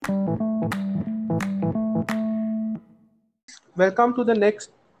Welcome to the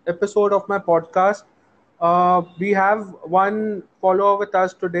next episode of my podcast. We have one follower with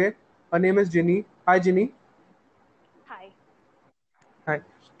us today. Her name is Ginny. Hi, Ginny. Hi. Hi.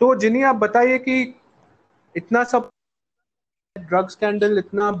 तो जिनी आप बताइए कि इतना सब drug scandal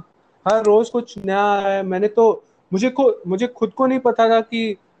इतना हर रोज कुछ नया आ रहा है। मुझे खुद को नहीं पता था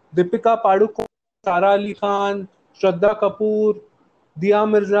कि दीपिका पाडुकोण, सारा अली खान, श्रद्धा कपूर, दिया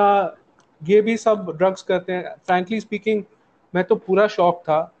मिर्जा ये भी सब ड्रग्स करते हैं। फ्रैंकली स्पीकिंग मैं तो पूरा शॉक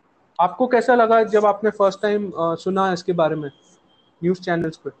था। आपको कैसा लगा जब आपने फर्स्ट टाइम सुना इसके बारे में न्यूज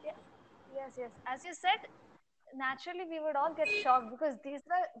चैनल्स पे? Yeah, yes. As you said, naturally we would all get shocked because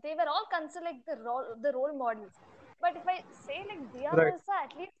they were all considered like the role models. But if I say like Dia right Mirza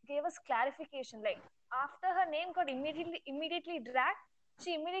at least gave us clarification. Like after her name got immediately dragged,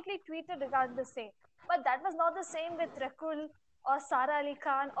 she immediately tweeted regarding the same. But that was not the same with Rakul or Sara Ali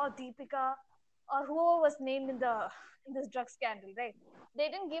Khan or Deepika or whoever was named in this drug scandal, right? They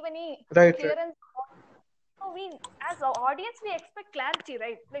didn't give any right right clearance. So we, as an audience, we expect clarity,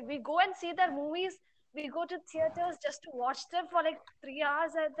 right? Like we go and see their movies, we go to theaters just to watch them for like 3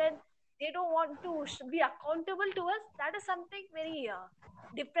 hours, and then they don't want to be accountable to us. That is something very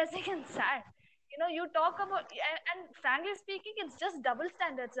depressing and sad. You talk about, and frankly speaking, it's just double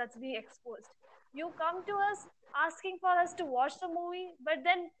standards that's being exposed. You come to us asking for us to watch the movie, but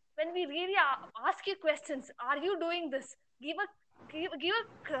then when we really ask you questions, are you doing this? Give a give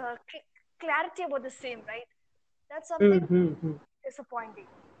a clarity about the same, right? That's something disappointing.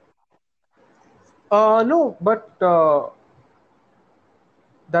 No, but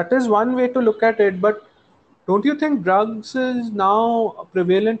that is one way to look at it. But don't you think drugs is now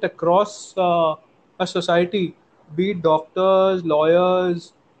prevalent across a society? Be it doctors,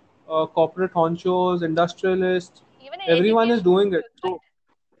 lawyers, corporate honchos, industrialists, Even in everyone is educational doing it. issues, So right?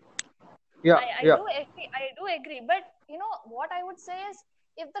 yeah, I yeah, do agree. I do agree. But what I would say is,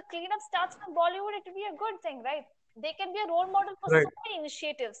 if the cleanup starts from Bollywood, it will be a good thing, right? They can be a role model for right, so many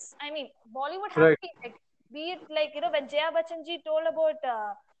initiatives. I mean, Bollywood have right. been like, be it like when Jaya Bachchan ji told about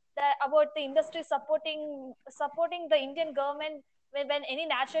the industry supporting the Indian government when any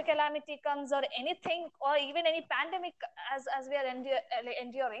natural calamity comes or anything or even any pandemic as we are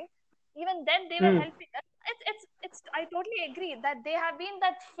enduring, even then they were Hmm. helping us. It's I totally agree that they have been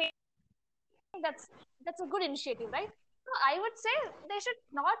that that's that's a good initiative, right? So I would say they should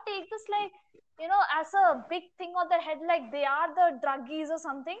not take this like as a big thing on their head, like they are the druggies or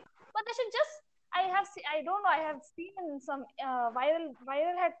something. But they should just I don't know. I have seen in some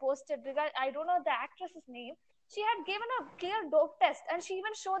viral had posted regard. I don't know the actress's name. She had given a clear dope test, and she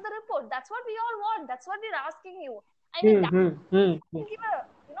even showed the report. That's what we all want. That's what we're asking you. I mean, Hmm. that Hmm. Hmm. Hmm. will give a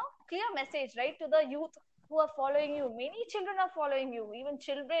clear message, right, to the youth who are following you. Many children are following you, even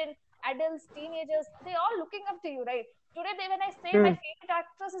children, adults, teenagers. They all looking up to you, right? Today, when I say my Hmm. favorite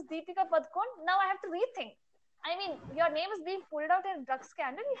actress is Deepika Padukone, now I have to rethink. I mean, your name is being pulled out in a drug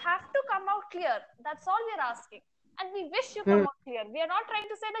scandal. You have to come out clear. That's all we're asking, and we wish you Hmm. come out clear. We are not trying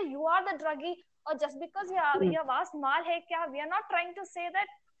to say that you are the druggie, or just because Hmm. you have asked Mal hai kya. We are not trying to say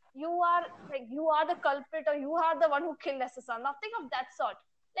that you are the culprit or you are the one who killed SSR. Nothing of that sort.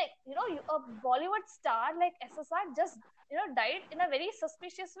 Like a Bollywood star like SSR just died in a very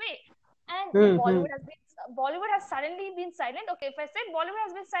suspicious way. And if Hmm. Hmm. Bollywood has suddenly been silent. Okay, if I said Bollywood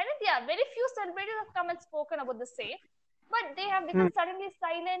has been silent, yeah, very few celebrities have come and spoken about the same, but they have Hmm. become suddenly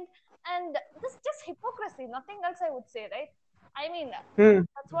silent, and this is just hypocrisy. Nothing else, I would say, right? I mean, Hmm.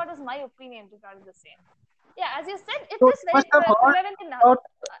 that's what is my opinion regarding the same. Yeah, as you said, it So you is very must have heard prevalent in about.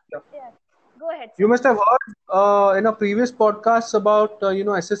 yeah. Go ahead, You sir. must have heard in a previous podcast about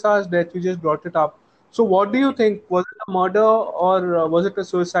SSR's death. You just brought it up. So, what do Yes, you think? Was it a murder or was it a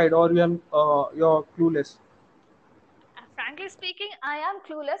suicide? Or you're clueless? frankly speaking, I am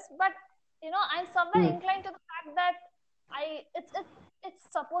clueless, but I'm somewhere Hmm. inclined to the fact that it's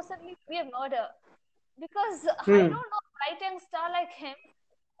supposedly to be a murder because I Hmm. don't know a right-hand star like him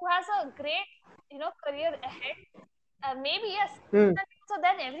who has a great career ahead. Maybe yes, Hmm. so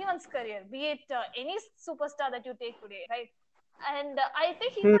then everyone's career, be it any superstar that you take today, right? And I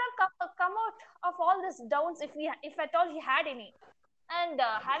think he Hmm. could have come out of all this downs if at all he had any. And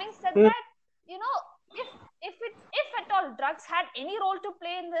having said Hmm. that, you know, if at all drugs had any role to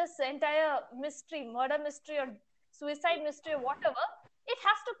play in this entire mystery, murder mystery or suicide mystery or whatever, it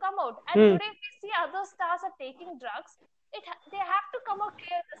has to come out. And Hmm. today we see other stars are taking drugs. They have to come out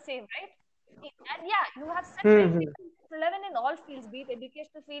clear the same, right? And yeah, you have said Hmm. right. Hmm. It's relevant in all fields, be it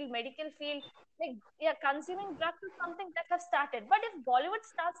educational field, medical field. Like yeah, consuming drugs is something that have started. But if Bollywood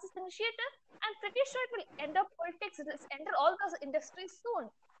starts this initiative, I'm pretty sure it will enter politics. It will enter all those industries soon.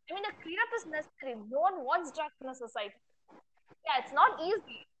 I mean, a cleanup is necessary. No one wants drugs in a society. Yeah, it's not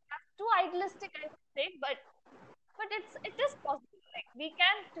easy. That's too idealistic, I would say, but it is possible. Like we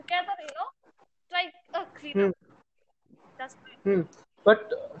can together, try clean Hmm. up. That's why. Hmm.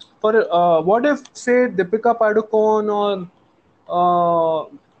 But for what if, say, Deepika Padukone or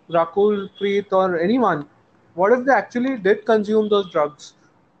Rakul Preet or anyone, what if they actually did consume those drugs?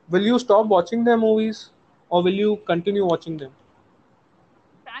 Will you stop watching their movies or will you continue watching them?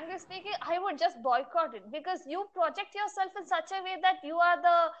 Frankly speaking, I would just boycott it because you project yourself in such a way that you are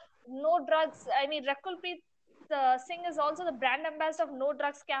the no drugs. I mean, Rakul Preet Singh is also the brand ambassador of no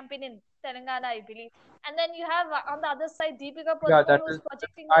drugs campaign in Telangana, I believe. And then you have on the other side Deepika Yeah, Padukone that who's is.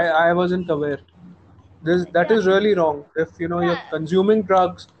 projecting herself. I wasn't aware. This that Yeah, is really wrong. If you're yeah. consuming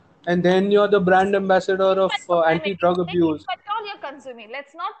drugs and then you're the brand ambassador If of at all, I'm again anti-drug saying if abuse. at all you're consuming,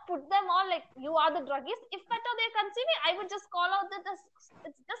 let's not put them all like you are the druggist. If at all they're consuming, I would just call out that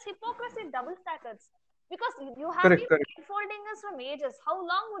it's just hypocrisy, double standards. Because you have Correct, been correct, blindfolding us from ages. How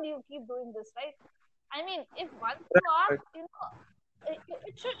long would you keep doing this, right? I mean, if once you right, are, right.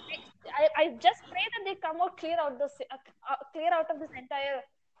 it should. I just pray that they come out clear out clear out of this entire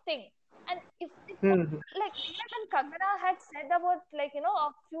thing. And if Hmm. like even when Kangana had said about like a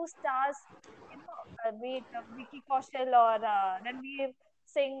few stars, be it Vicky Kaushal or Ranveer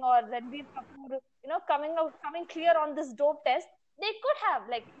Singh or Ranveer Kapoor, coming clear on this dope test, they could have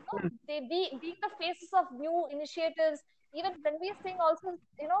like they being the faces of new initiatives. Even Ranveer Singh also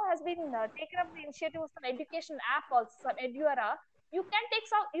has been taken up the initiative of some education app also, some Eduara. You can take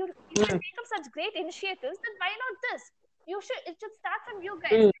some you can Hmm. take up such great initiatives. Then why not this? It should start from you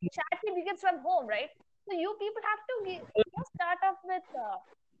guys. Hmm. Charity begins from home, right? So you people have to start up with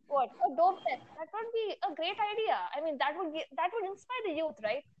what a dope test. That would be a great idea. I mean, that would inspire the youth,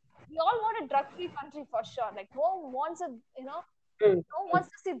 right? We all want a drug-free country for sure. Like no one wants Hmm. no one wants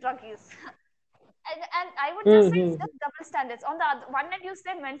to see drug use. And I would just Hmm. say it's Hmm. just double standards. On the one hand, you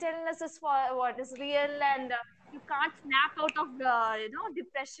say mental illness is for what is real, and you can't snap out of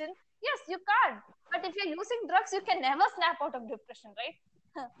depression. Yes, you can't. But if you're using drugs, you can never snap out of depression, right?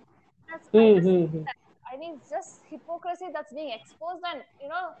 That's I Hmm. just Hmm. think Hmm. that I mean it's just hypocrisy that's being exposed,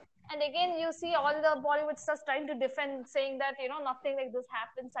 and again you see all the Bollywood stars trying to defend, saying that nothing like this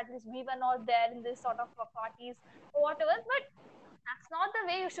happens. At least we were not there in this sort of parties or whatever. But that's not the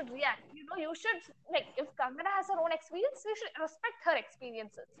way you should react. You should like if Kangana has her own experience, we should respect her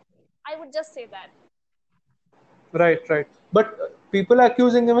experiences. I would just say that. Right, right. But people are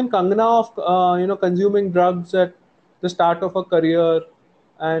accusing even Kangana of consuming drugs at the start of her career,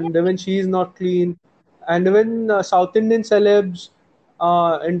 Yeah, and even she is not clean, and even South Indian celebs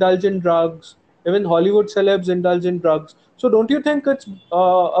indulge in drugs. Even Hollywood celebs indulge in drugs. So don't you think it's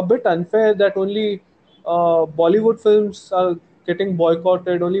a bit unfair that only Bollywood films are getting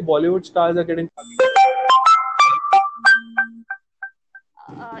boycotted, only Bollywood stars are getting targeted?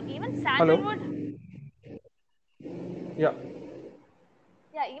 even Hello. Sandalwood. Yeah.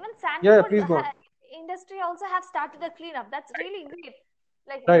 Yeah, even Yeah, yeah, Sandalwood please go on. industry also have started a cleanup. That's really great.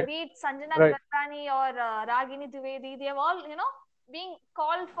 Like Right, be it Sanjana right. Gandhani or Ragini Dwivedi, they have all being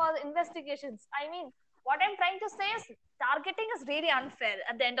called for investigations. I mean, what I'm trying to say is targeting is really unfair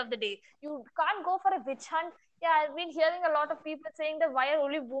at the end of the day. You can't go for a witch hunt. Yeah, I've been hearing a lot of people saying that why are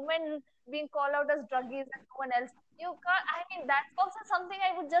only women being called out as druggies and no one else. You can't. I mean, that's also something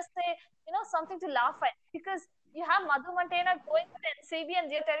I would just say, something to laugh at because you have Madhu Mantena going to the NCB and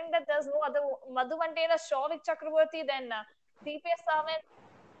they're telling that there's no other Madhu Mantena, Shavik Chakraborty, then Deepesh Sawant,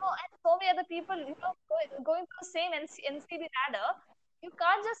 and so many other people, going to the same NCB ladder. You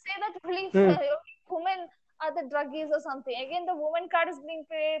can't just say that only Hmm. women are the druggies or something. Again, the woman card is being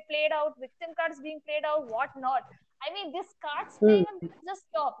played out, victim card is being played out, what not. I mean, this cards Hmm. playing and just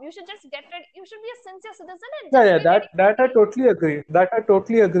stop. You should just get ready. You should be a sincere citizen and Yeah, just yeah, be ready for that I change. totally agree. That I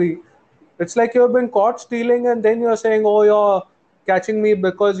totally agree. It's like you've been caught stealing, and then you're saying, "Oh, you're catching me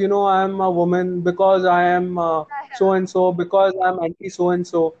because I'm a woman, because I am Yeah, so and so, because I'm anti so and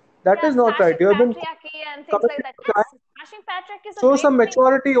so." That yeah, is not right. smashing You have been patriarchy and things like committed that. a crime. Yes, smashing patriarchy is a Show great some thing.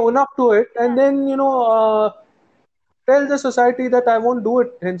 maturity, own up to it, and Yeah, then tell the society that I won't do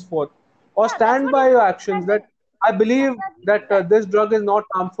it henceforth, or yeah, that's stand what by your Kangana actions. That did. I believe Kangana did that that. this drug is not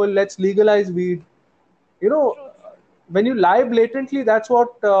harmful. Let's legalize weed. You know, True, true. when you lie blatantly, that's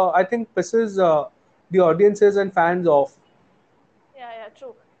what I think pisses the audiences and fans off. Yeah, yeah,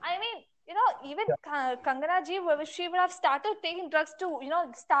 true. I mean, even Kangana ji, she would have started taking drugs to,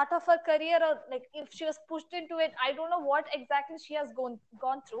 start off her career, or like if she was pushed into it, I don't know what exactly she has gone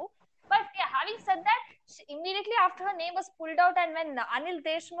through. But yeah, having said that, immediately after her name was pulled out, and when Anil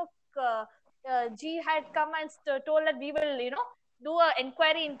Deshmukh ji had come and told that we will, do an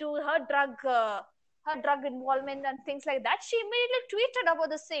inquiry into her drug. her drug involvement and things like that, she immediately tweeted about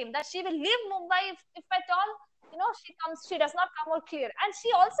the same, that she will leave Mumbai if at all, she does not come out clear. And she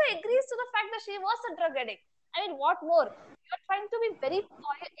also agrees to the fact that she was a drug addict. I mean, what more? You're trying to be very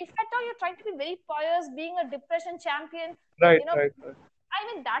pious. If at all you're trying to be very pious, being a depression champion, Right, you know, right, right. I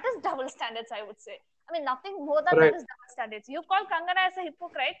mean, that is double standards, I would say. I mean, nothing more than that Right. is double standards. You call Kangana as a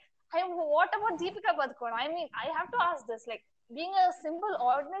hypocrite. What about Deepika Padukone? I mean, I have to ask this. Like, being a simple,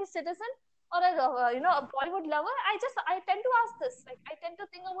 ordinary citizen or a Bollywood lover, I tend to ask this. Like, I tend to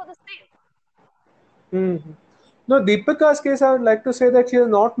think about the same. Mhm. No, Deepika's case, I would like to say that she has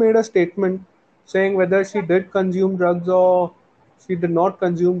not made a statement saying whether she Exactly. did consume drugs or she did not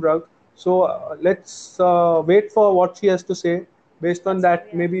consume drugs. So let's wait for what she has to say. Based on That's true, that,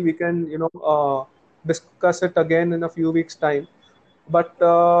 yeah. maybe we can, discuss it again in a few weeks' time. But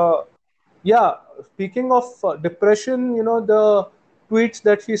Yes. yeah, speaking of depression, the tweets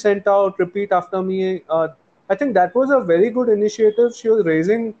that she sent out, repeat after me. I think that was a very good initiative. She was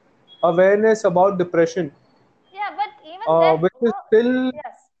raising awareness about depression, Yeah, but even then, which is still,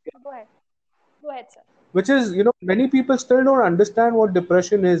 yes. Go ahead. Go ahead, sir. many people still don't understand what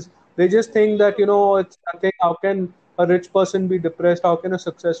depression is. They just think that, True. it's nothing. How can a rich person be depressed? How can a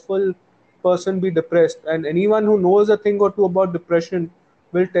successful person be depressed? And anyone who knows a thing or two about depression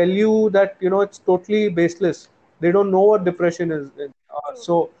will tell you that, it's totally baseless. They don't know what depression is. True.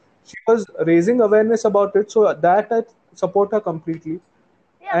 So she was raising awareness about it. So that I support her completely.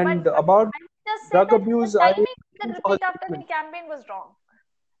 Yeah, but And about I would just say drug that the abuse, I timing of the think for her repeat after me statement. campaign was wrong.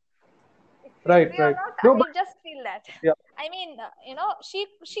 If we Right, agree or right. not, No, I but just feel that. yeah. I mean,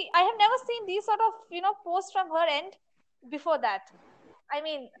 I have never seen these sort of, posts from her end before that. I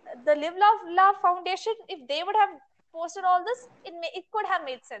mean, the Live Love Foundation, if they would have posted all this, it could have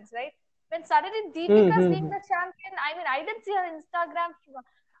made sense, right? When suddenly Deepika's being Mm-hmm. the champion, I mean, I didn't see her Instagram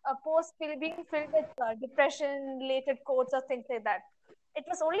post being filled with depression-related quotes or things like that. It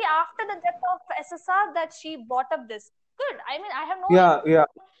was only after the death of SSR that she brought up this. Good. I mean, I have no Yeah, issue. yeah.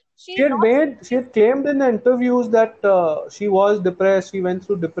 She lost. She had claimed in the interviews that she was depressed, she went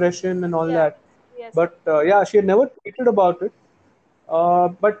through depression and all Yes, that. yes, But yeah, she had never tweeted about it.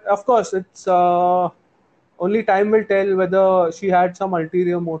 But of course, it's only time will tell whether she had some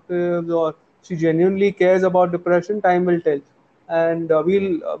ulterior motives or she genuinely cares about depression. Time will tell. And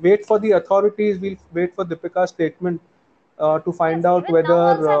we'll wait for the authorities, we'll wait for Deepika's statement to yes. find out Even now, whether.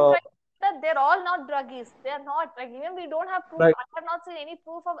 also, I'm trying to say that they're all not druggies. They're not. Like, even we don't have proof. Right, I have not seen any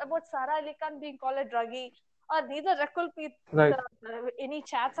proof about Sara Ali Khan being called a druggie, or neither Rakul Preet, right, any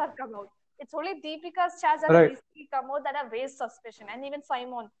chats have come out. It's only Deepika's chats that have right, recently come out that have raised suspicion, and even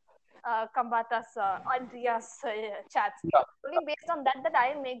Simon Kambata's and Ria's chats. yeah, Only based on that I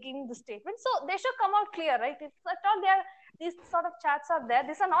am making the statement. So they should come out clear, right? If at all there these sort of chats are there,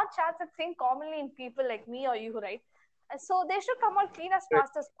 these are not chats that think commonly in people like me or you, right? So they should come out clean as right,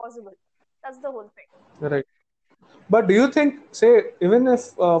 fast as possible. That's the whole thing. right. But do you think, say, even if,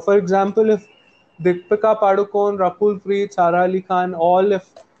 for example, if Deepika Padukone, Rakul Preet, Sara Ali Khan, all, if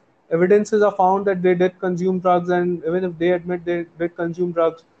evidences are found that they did consume drugs, and even if they admit they did consume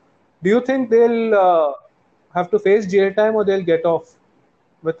drugs, do you think they'll have to face jail time or they'll get off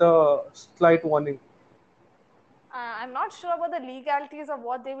with a slight warning? I'm not sure about the legalities of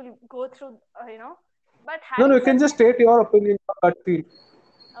what they will go through, But No, having no, you said can just that, state your opinion, your gut feel.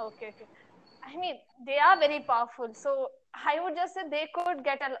 okay, okay. I mean, they are very powerful. So I would just say they could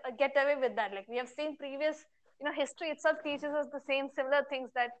get away with that. Like we have seen previous, history itself teaches us the same similar things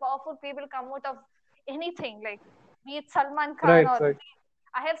that powerful people come out of anything. Like be it Salman Khan Right, or right,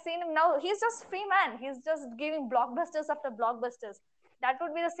 I have seen him now. He's just free man. He's just giving blockbusters after blockbusters. That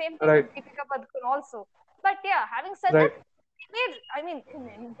would be the same thing with right, Deepika Padukone also. But yeah, having said that, right, image. I mean,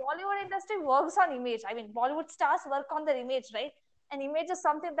 in Bollywood industry works on image. I mean, Bollywood stars work on their image, right? And image is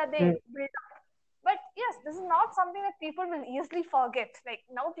something that hmm, they build up. But yes, this is not something that people will easily forget. Like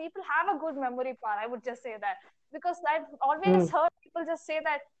now, people have a good memory power. I would just say that because I've hmm, always heard people just say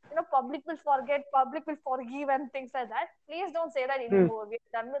that public will forget, public will forgive, and things like that. Please don't say that hmm, anymore.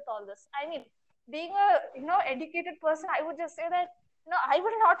 We're done with all this. I mean, being a educated person, I would just say that I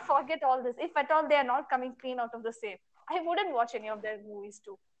will not forget all this. If at all they are not coming clean out of the same, I wouldn't watch any of their movies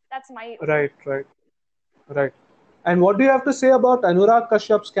too. That's my opinion. right, right. Right. And what do you have to say about Anurag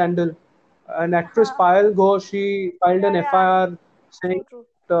Kashyap scandal? An actress Payal Ghosh, she filed an Yeah, yeah, FIR saying true, true.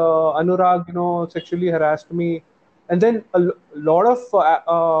 Anurag, sexually harassed me. And then a lot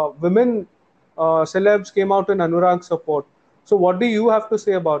of women celebs came out in Anurag's support. So what do you have to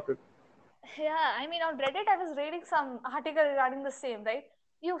say about it? Yeah, I mean, on Reddit, I was reading some article regarding the same, right?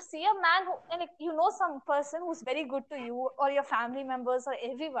 You see a man who, and like, some person who's very good to you or your family members or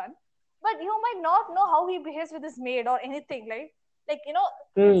everyone, but you might not know how he behaves with his maid or anything, right? Like, it's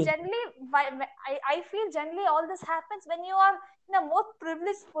Hmm. generally, I feel generally all this happens when you are in a more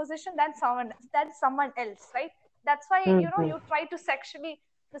privileged position than someone else, right? That's why, Hmm. Hmm. you try to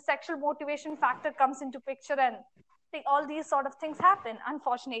the sexual motivation factor comes into picture, and all these sort of things happen,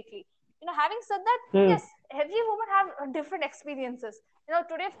 unfortunately. Having said that, Hmm. yes, every woman have different experiences.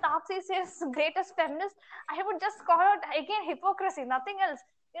 Today if Tapsi says greatest feminist, I would just call it again hypocrisy, nothing else.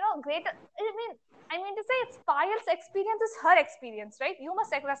 Great. I mean to say, it's Payal's experience is her experience, right? You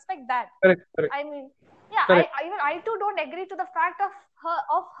must respect that. Correct. Correct. I mean, yeah, Correct. even I too don't agree to the fact of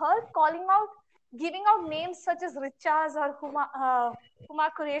her calling out, giving out names such as Richas or Huma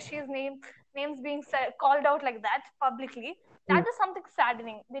Qureshi's names being called out like that publicly. Hmm. That is something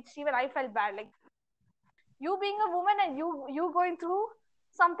saddening, which even I felt bad. Like, you being a woman and you going through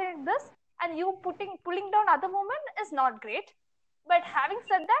something like this, and you pulling down other women is not great. But having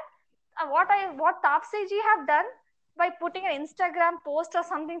said that, what Tapsi ji have done by putting an Instagram post or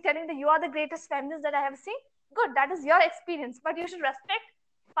something telling that you are the greatest feminist that I have seen, good, that is your experience, but you should respect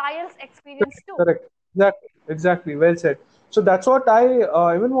Payal's experience too. Correct. Exactly. Exactly. Well said. So that's what I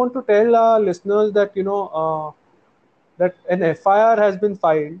even want to tell our listeners, that that an FIR has been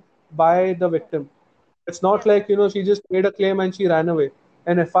filed by the True. victim. It's not Yes, like yes. she just made a claim and she ran away.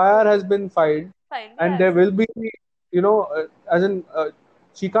 An FIR True, has true. been filed, Fine. and Yes. there will be, as in,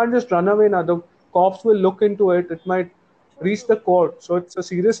 she can't just run away now. The cops will look into it. It might True, reach true. the court. So it's a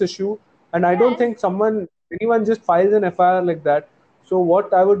serious issue, and I Yeah, don't and think anyone just files an FIR like that. So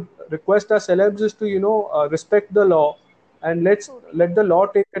what I would request our celebs is to respect the law, and true, true. let the law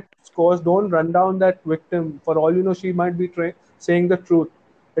take its course. Don't run down that victim. For all you know, she might be saying the truth.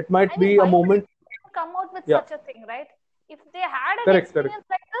 It might I mean, be a why would moment. anyone come out with Yeah, such a thing, right? If they had an correct, correct. experience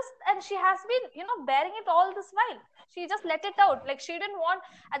like this, and she has been, bearing it all this while, she just let it out. Like, she didn't want,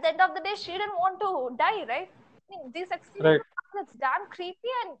 at the end of the day, she didn't want to die, right? I mean, these Right. experiences, it's damn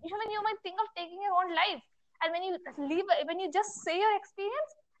creepy, and even you might think of taking your own life. And when you just say your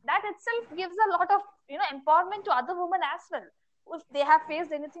experience, that itself gives a lot of, empowerment to other women as well. If they have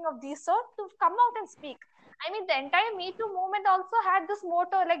faced anything of these sort, to come out and speak. I mean, the entire Me Too movement also had this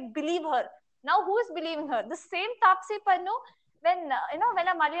motto, like, believe her. Now, who is believing her? The same Tapsi Pannu, when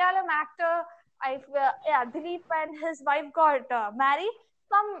a Malayalam actor, Dilip and his wife got married,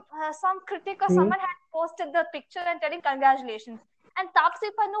 some critic or Hmm. someone had posted the picture and telling congratulations. And Tapsi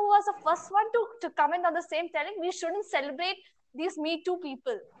Pannu was the first one to comment on the same, telling we shouldn't celebrate these Me Too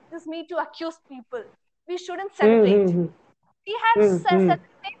people, these Me Too accused people. We shouldn't Hmm. celebrate. Hmm. She had Hmm. said Hmm. the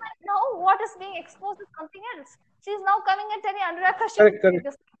same, and now what is being exposed is something else. She's now coming and telling Anurag Kashyap Correct, correct.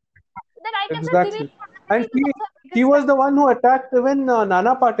 this. Then I can say Exactly. And Dilip is also the he biggest was the one feminist. who attacked even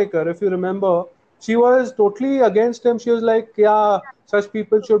Nana Patekar, if you remember. She was totally against him. She was like, yeah, such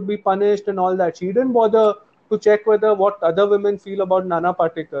people should be punished and all that. She didn't bother to check whether what other women feel about Nana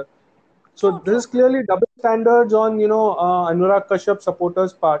Patekar. So True, this true. is clearly double standards on Anurag Kashyap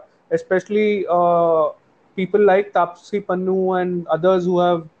supporters' part, especially people like Tapsi Pannu and others who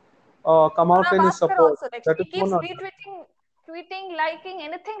have come out Mona in his Bhaskar support. also, like, That is he one keeps other. tweeting, liking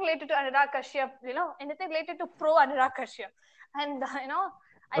anything related to Anurag Kashyap, anything related to pro Anurag Kashyap. And,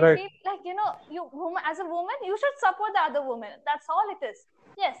 I Right. feel like, as a woman, you should support the other woman. That's all it is.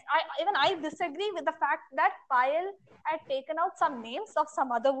 Yes, I disagree with the fact that Payal had taken out some names of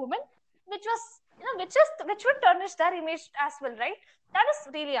some other woman, which was, which would tarnish their image as well, right? That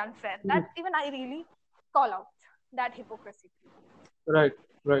is really unfair. That even I really call out that hypocrisy. Right,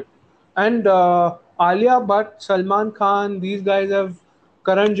 right. And Alia Bhatt, Salman Khan, these guys have,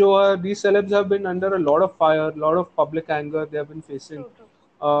 Karan Johar, these celebs have been under a lot of fire, a lot of public anger they have been facing True,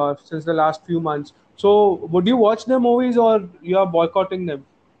 true. since the last few months. So, would you watch their movies, or you are boycotting them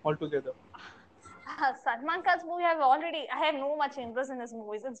altogether? Salman Khan's movie, I have no much interest in his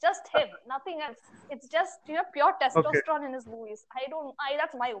movies. It's just him, nothing else. It's just, pure Okay, testosterone in his movies.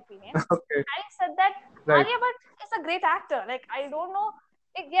 That's my opinion. okay, Having said that, right. Alia Bhatt is a great actor. Like, I don't know.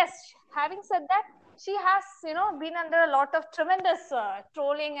 Like, yes, having said that, she has, been under a lot of tremendous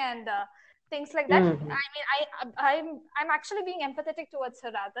trolling and things like that. Hmm. I mean, I'm actually being empathetic towards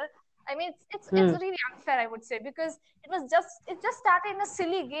her rather. I mean, it's Hmm. really unfair, I would say, because it just started in a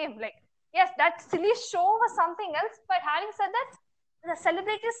silly game. Like, yes, that silly show was something else. But having said that, the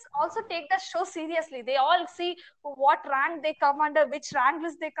celebrities also take the show seriously. They all see what rank they come under, which rank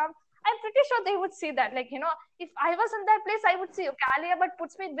list they come. I'm pretty sure they would see that. Like, if I was in that place, I would see, okay, Alia but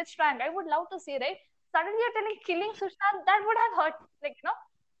puts me in which rank. I would love to see, right? Suddenly you're telling killing Sushant, that would have hurt, like,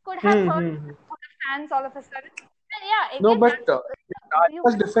 could have Hmm. hurt Hmm. Hmm. the fans all of a sudden. And yeah, No, again, but that's in you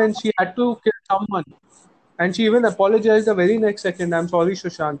Alia's defense, she had to kill someone, and she even apologized the very next second. I'm sorry,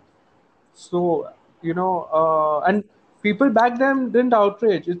 Sushant. So, and people back then didn't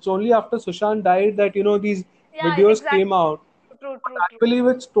outrage. It's only after Sushant died that, these Yeah, videos came exactly. out. True, But true, I true. believe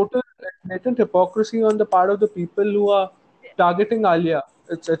it's total blatant hypocrisy on the part of the people who are Yeah, targeting Alia.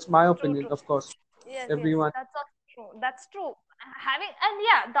 It's my true, opinion, true. of course. Yes, yes, Everyone. that's also true. That's true. Having and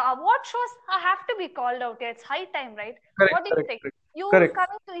yeah, the award shows have to be called out. Yeah, it's high time, right? Correct, What do you correct, think? correct. Correct.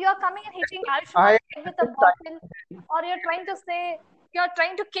 You're coming and hitting Ayushmann I head with a bottle, or you're trying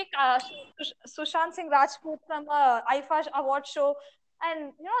to kick Sushant Singh Rajput from a IFA award show,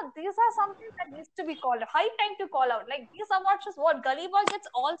 and these are something that needs to be called. High time to call out. Like these award shows, what Gully Boy gets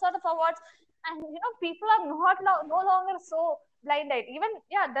all sort of awards, and people are no longer so blind-eyed. Even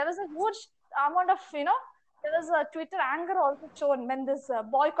yeah, there is a huge amount of there was a Twitter anger also shown when this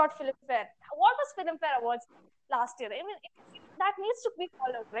boycott Filmfare. What was Filmfare Awards last year? I mean, that needs to be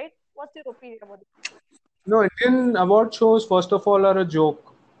called out, right? What's your opinion about it? No, Indian award shows, first of all, are a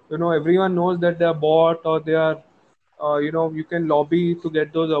joke. Everyone knows that they are bought or they are, you can lobby to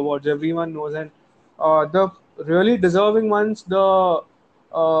get those awards. Everyone knows. And the really deserving ones, the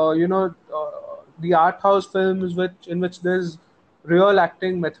art house films in which there's real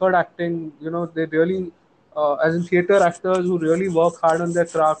acting, method acting, they really, as in theater actors who really work hard on their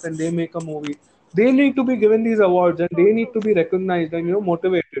craft and they make a movie, they need to be given these awards and True, they need true, to be recognized and,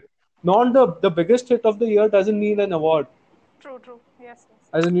 motivated. Not the biggest hit of the year doesn't need an award. true, true. Yes, yes.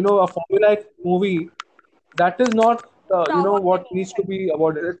 As in, a formulaic movie, that is not, The award what winning, needs to right? be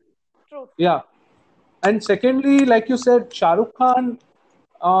awarded. True, true. Yeah. And secondly, like you said, Shah Rukh Khan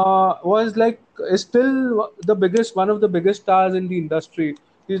was like is still the biggest, one of the biggest stars in the industry.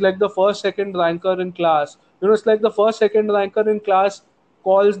 He's like the first, second ranker in class. It's like the first, second ranker in class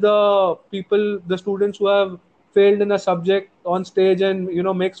calls the people, the students who have failed in a subject on stage and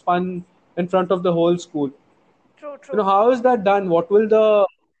makes fun in front of the whole school. True, true. How is that done? What will the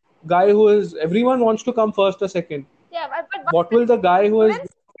guy who is everyone wants to come first or second? Yeah, but What will the guy who is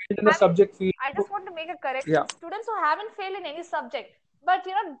students failed in a haven't. subject feel? I just want to make a Yeah, correction. Students who haven't failed in any subject, but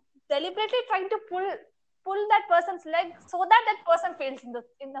deliberately trying to pull that person's leg so that that person fails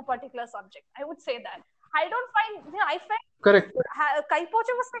in a particular subject. I would say that. I don't find. I find correct.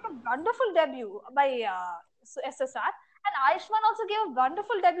 Kaipoche was like a wonderful debut by SSR, and Aishman also gave a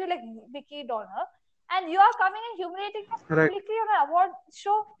wonderful debut like Vicky Donner. And you are coming and humiliating us Right. publicly on an award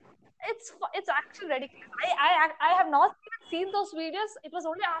show. It's actually ridiculous. I have not even seen those videos. It was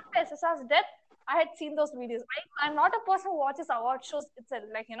only after SSR's death I had seen those videos. I'm not a person who watches award shows itself.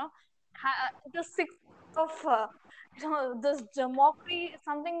 Like the six of this mockery is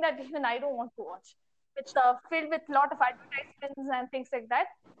something that even I don't want to watch. It's filled with a lot of advertisements and things like that.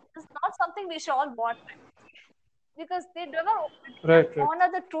 It's not something we should all watch because they never Right, right, honor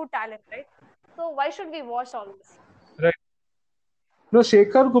the true talent, right? So why should we watch all this? right. No,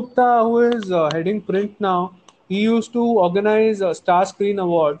 Shekhar Gupta, who is heading print now, he used to organize Star Screen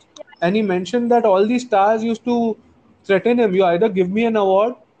Awards, Yeah. and he mentioned that all these stars used to threaten him. You either give me an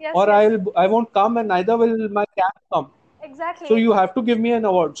award, Yes, or yes, I won't come, and neither will my camp come. So exactly. you have to give me an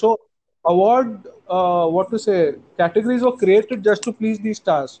award. So award, what to say, categories were created just to please these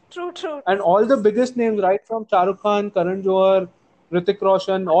stars, True, true. and all the biggest names, right from Shah Rukh Khan, Karan Johar, Hrithik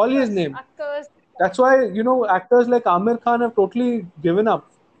Roshan, all his Actors, name. actors. That's why actors like Amir Khan have totally given up.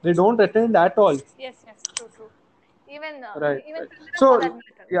 They don't attend at all. Yes, yes, true, true. Even Right, even right. Kangana for that So matter.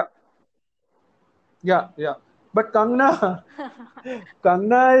 yeah, yeah, yeah. But Kangna,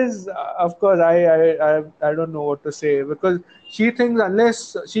 Kangna is, of course, I don't know what to say because she thinks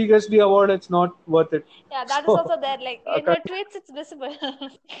unless she gets the award, it's not worth it. Yeah, that is So, also there. Like in her Kangna, tweets, it's visible.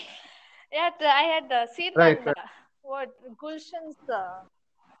 Yeah, I had seen right, one. right. What Gulshan's?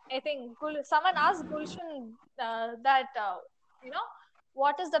 I think someone asked Gulshan that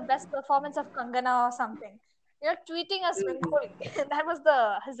what is the best performance of Kangana or something. Tweeting us Rangoli. That was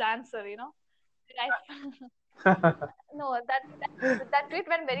his answer. I, no, that tweet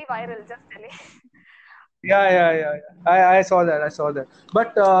went very viral. Just telling. Yeah, yeah, yeah, yeah. I saw that. I saw that.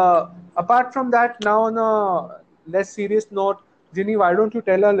 But apart from that, now on a less serious note, Ginny, why don't you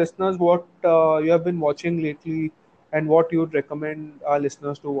tell our listeners what you have been watching lately and what you would recommend our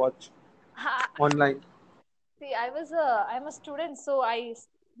listeners to watch online? See, I'm a student, so I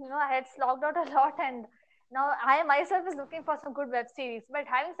had slogged out a lot, and now I myself is looking for some good web series. But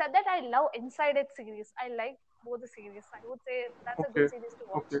having said that, I love Inside It series. I like both the series. I would say that's a good Okay, series to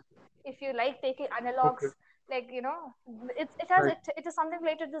watch okay, if you like taking analogs. okay. Like Right, it is something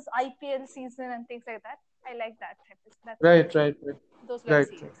related to this IPL season and things like that. I like that type of right, right, right, those web right,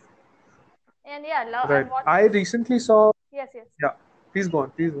 right. series. And yeah, Right. I'm watching. I recently saw. Yes, yes. Yeah. Please go on.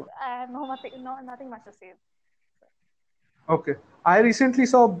 Please go on. I have no nothing much to say. Okay. I recently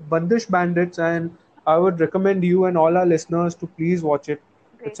saw Bandish Bandits, and I would recommend you and all our listeners to please watch it.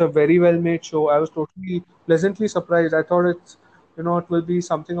 It's Great. a very well made show. I was totally pleasantly surprised. I thought it will be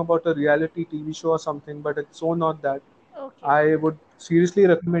something about a reality TV show or something, but it's so not that. Okay. I would seriously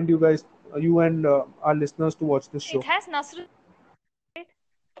recommend you guys, you and our listeners to watch this It show. has Nasruddin, right?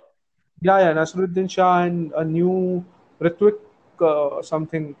 Yeah, yeah, Nasruddin Shah and a new Ritwik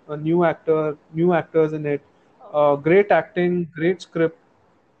something, a new actor, new actors in it. Okay. Great acting, great script.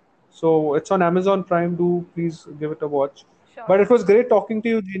 So it's on Amazon Prime. Do please give it a watch. Sure, But it sure. was great talking to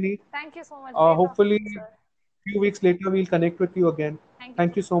you, Jeannie. Thank you so much. Great talking Hopefully, to you, sir. few weeks later we'll connect with you again. Thank you so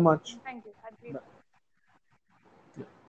Thank you so much. much. Thank you.